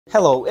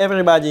Hello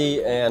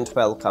everybody and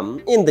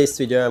welcome. In this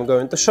video I'm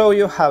going to show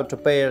you how to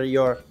pair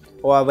your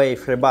HUAWEI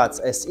Freebuds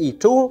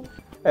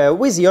SE2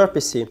 with your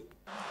PC.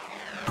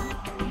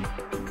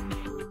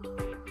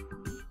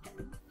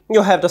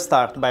 You have to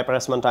start by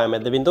pressing one time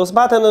at the Windows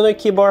button on your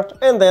keyboard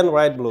and then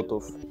write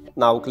Bluetooth.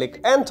 Now click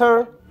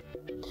Enter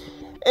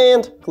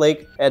and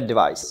click Add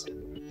Device,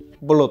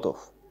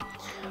 Bluetooth.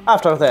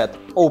 After that,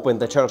 open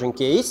the charging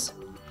case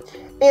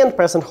and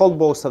press and hold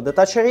both of the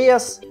touch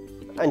areas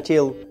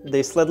until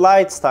this LED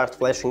light starts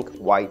flashing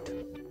white.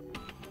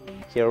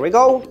 Here we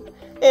go,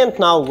 and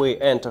now we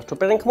enter to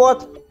pairing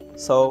mode,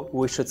 so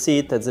we should see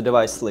it at the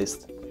device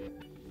list.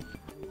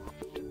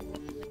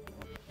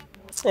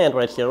 And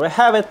right here we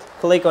have it,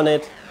 click on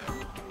it,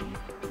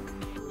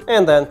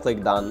 and then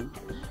click Done.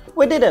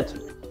 We did it!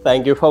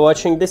 Thank you for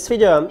watching this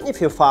video.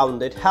 If you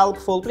found it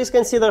helpful, please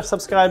consider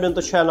subscribing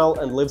to the channel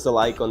and leave the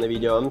like on the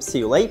video. See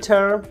you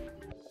later!